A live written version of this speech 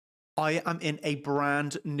I am in a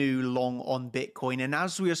brand new long on Bitcoin, and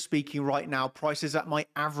as we are speaking right now, price is at my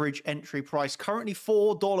average entry price, currently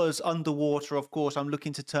 $4 underwater. Of course, I'm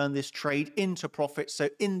looking to turn this trade into profit. So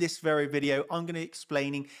in this very video, I'm going to be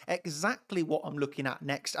explaining exactly what I'm looking at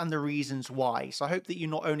next and the reasons why. So I hope that you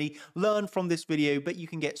not only learn from this video, but you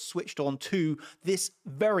can get switched on to this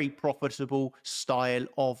very profitable style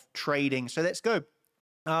of trading. So let's go.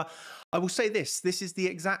 I will say this is the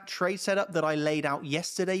exact trade setup that I laid out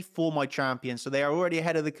yesterday for my champions. So they are already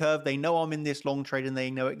ahead of the curve. They know I'm in this long trade and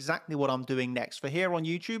they know exactly what I'm doing next. For here on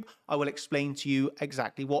YouTube, I will explain to you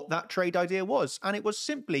exactly what that trade idea was. And it was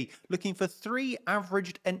simply looking for 3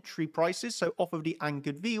 averaged entry prices. So off of the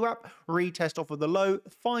anchored VWAP, retest off of the low,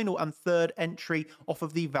 final and third entry off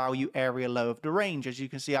of the value area low of the range. As you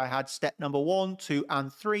can see, I had step number 1, 2,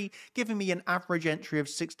 and 3, giving me an average entry of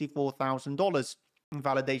 $64,000.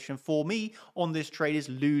 Validation for me on this trade is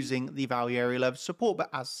losing the value area level support, but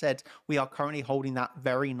as said, we are currently holding that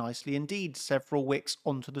very nicely indeed, several wicks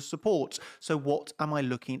onto the support. So what am I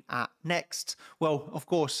looking at next? Well, of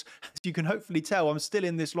course, as you can hopefully tell, I'm still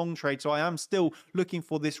in this long trade, so I am still looking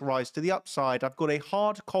for this rise to the upside. I've got a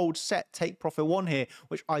hard cold set take profit 1 here,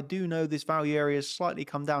 which I do know this value area has slightly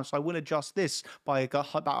come down, so I will adjust this by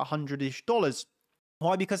about $100-ish.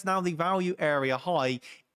 Why? Because now the value area high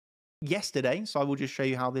yesterday, so I will just show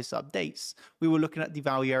you how this updates. We were looking at the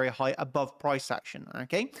value area high above price action,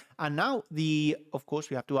 okay? And now of course,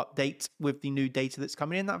 we have to update with the new data that's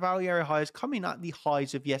coming in. That value area high is coming at the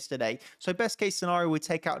highs of yesterday. So best case scenario, we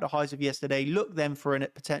take out the highs of yesterday, look then for a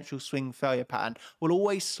potential swing failure pattern. We'll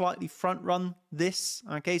always slightly front run this,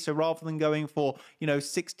 okay? So rather than going for,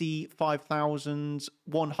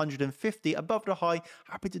 65,150 above the high,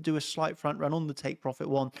 happy to do a slight front run on the take profit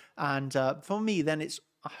 1. And for me, then it's,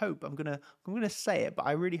 I hope, I'm gonna say it, but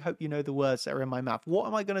I really hope you know the words that are in my mouth. What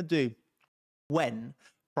am I gonna do when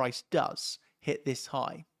price does hit this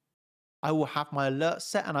high? I will have my alert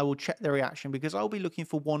set and I will check the reaction because I'll be looking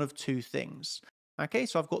for one of 2 things. Okay,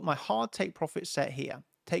 so I've got my hard take profit set here,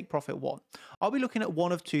 take profit 1. I'll be looking at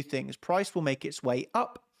one of 2 things. Price will make its way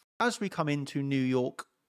up as we come into New York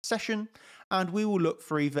session, and we will look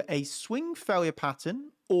for either a swing failure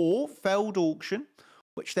pattern or failed auction,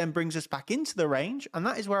 which then brings us back into the range, and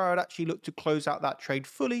that is where I would actually look to close out that trade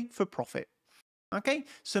fully for profit. Okay,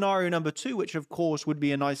 scenario number 2, which of course would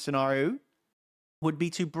be a nice scenario, would be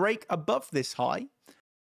to break above this high,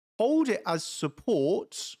 hold it as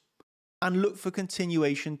support, and look for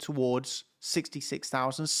continuation towards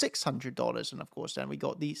 $66,600. And of course, then we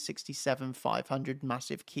got the 67,500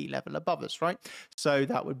 massive key level above us, right? So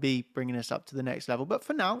that would be bringing us up to the next level. But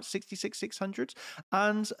for now, 66,600.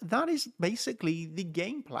 And that is basically the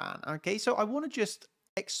game plan. Okay, so I want to just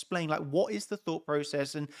explain like what is the thought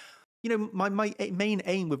process. And my main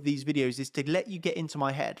aim with these videos is to let you get into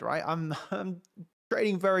my head, right? I'm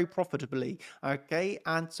trading very profitably, okay?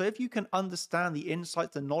 And so if you can understand the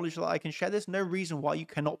insights, the knowledge that I can share, there's no reason why you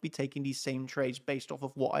cannot be taking these same trades based off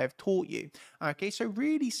of what I have taught you, okay? So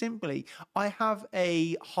really simply, I have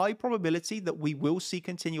a high probability that we will see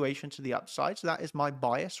continuation to the upside. So that is my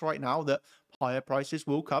bias right now, that higher prices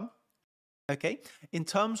will come. Okay, in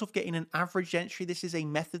terms of getting an average entry, this is a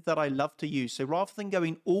method that I love to use. So rather than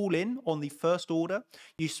going all in on the first order,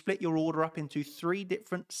 you split your order up into 3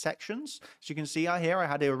 different sections. As you can see out here, I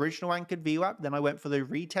had the original anchored VWAP, then I went for the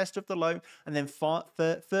retest of the low, and then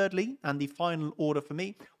thirdly, and the final order for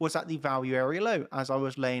me was at the value area low, as I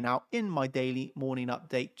was laying out in my daily morning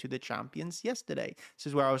update to the champions yesterday. This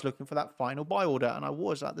is where I was looking for that final buy order, and I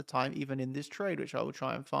was at the time even in this trade, which I will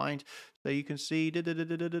try and find. So you can see,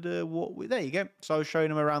 there you go. So I was showing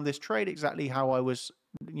them around this trade exactly how I was,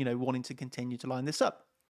 wanting to continue to line this up.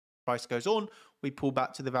 Price goes on, we pull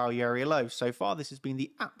back to the value area low. So far, this has been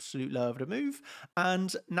the absolute low of the move.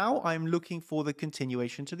 And now I'm looking for the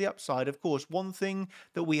continuation to the upside. Of course, one thing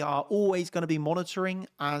that we are always going to be monitoring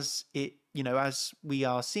as we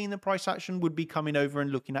are seeing the price action would be coming over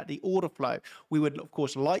and looking at the order flow. We would, of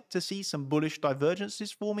course, like to see some bullish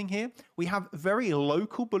divergences forming here. We have very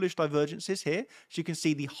local bullish divergences here. As you can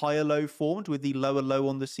see, the higher low formed with the lower low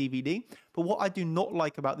on the CVD. But what I do not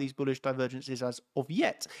like about these bullish divergences as of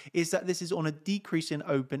yet is that this is on a decrease in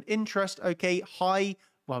open interest. Okay, high,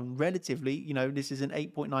 well, relatively, this is an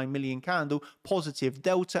 8.9 million candle, positive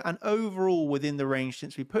delta, and overall within the range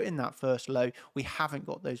since we put in that first low, we haven't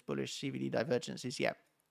got those bullish CVD divergences yet.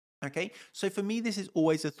 Okay, so for me, this is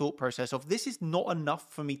always a thought process of this is not enough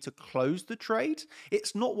for me to close the trade.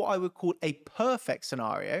 It's not what I would call a perfect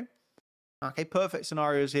scenario. Okay, perfect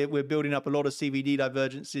scenarios here. We're building up a lot of CVD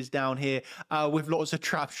divergences down here with lots of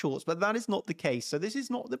trap shorts, but that is not the case. So this is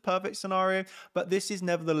not the perfect scenario, but this is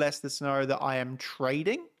nevertheless the scenario that I am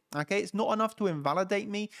trading. Okay, it's not enough to invalidate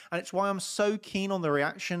me, and it's why I'm so keen on the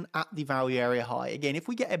reaction at the value area high. Again, if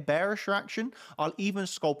we get a bearish reaction, I'll even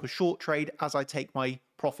scalp a short trade as I take my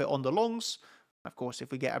profit on the longs. Of course,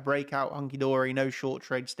 if we get a breakout, hunky-dory, no short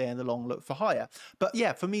trade, stay in the long, look for higher. But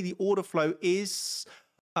yeah, for me, the order flow is,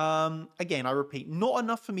 again, I repeat, not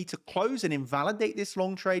enough for me to close and invalidate this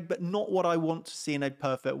long trade, but not what I want to see in a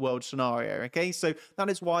perfect world scenario. Okay, so that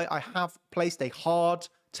is why I have placed a hard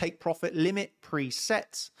take profit limit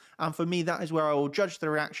preset. And for me, that is where I will judge the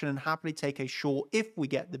reaction and happily take a short if we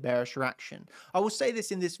get the bearish reaction. I will say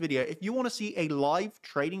this in this video. If you want to see a live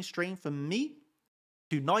trading stream from me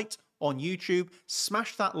tonight on YouTube,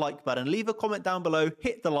 smash that like button, leave a comment down below,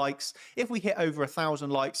 hit the likes. If we hit over 1,000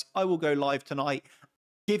 likes, I will go live tonight,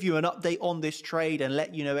 give you an update on this trade and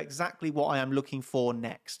let you know exactly what I am looking for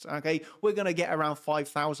next. Okay, we're going to get around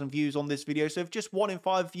 5,000 views on this video. So if just 1 in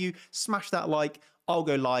 5 of you smash that like, I'll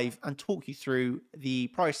go live and talk you through the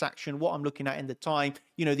price action, what I'm looking at in the time,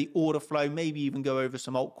 you know, the order flow, maybe even go over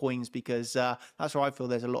some altcoins, because that's where I feel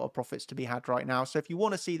there's a lot of profits to be had right now. So if you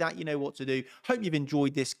want to see that, you know what to do. Hope you've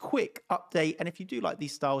enjoyed this quick update. And if you do like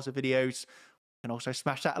these styles of videos, and also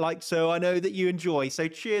smash that like so I know that you enjoy. So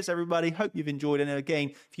cheers, everybody. Hope you've enjoyed. And again,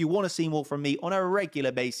 if you want to see more from me on a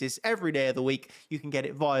regular basis, every day of the week, you can get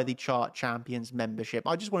it via the Chart Champions membership.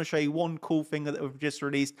 I just want to show you one cool thing that we've just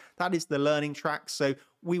released. That is the learning track. So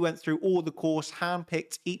we went through all the course,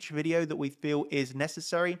 handpicked each video that we feel is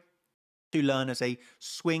necessary to learn as a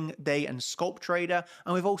swing, day, and scalp trader.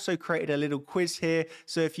 And we've also created a little quiz here.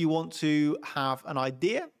 So if you want to have an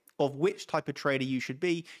idea of which type of trader you should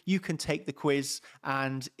be, you can take the quiz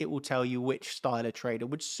and it will tell you which style of trader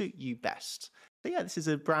would suit you best. So yeah, this is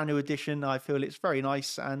a brand new edition. I feel it's very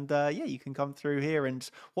nice. And yeah, you can come through here and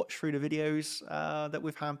watch through the videos that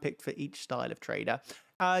we've handpicked for each style of trader.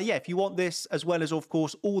 Yeah, if you want this, as well as, of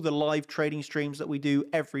course, all the live trading streams that we do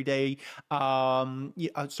every day, 4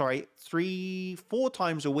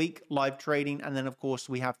 times a week live trading. And then, of course,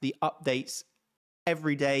 we have the updates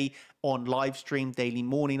every day on live stream, daily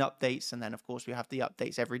morning updates, and then of course we have the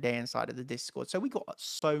updates every day inside of the Discord. So we got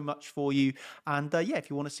so much for you. And yeah, if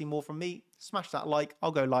you want to see more from me, smash that like.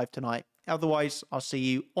 I'll go live tonight. Otherwise, I'll see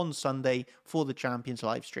you on Sunday for the Champions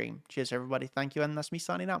live stream. Cheers, everybody. Thank you, and that's me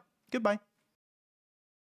signing out. Goodbye.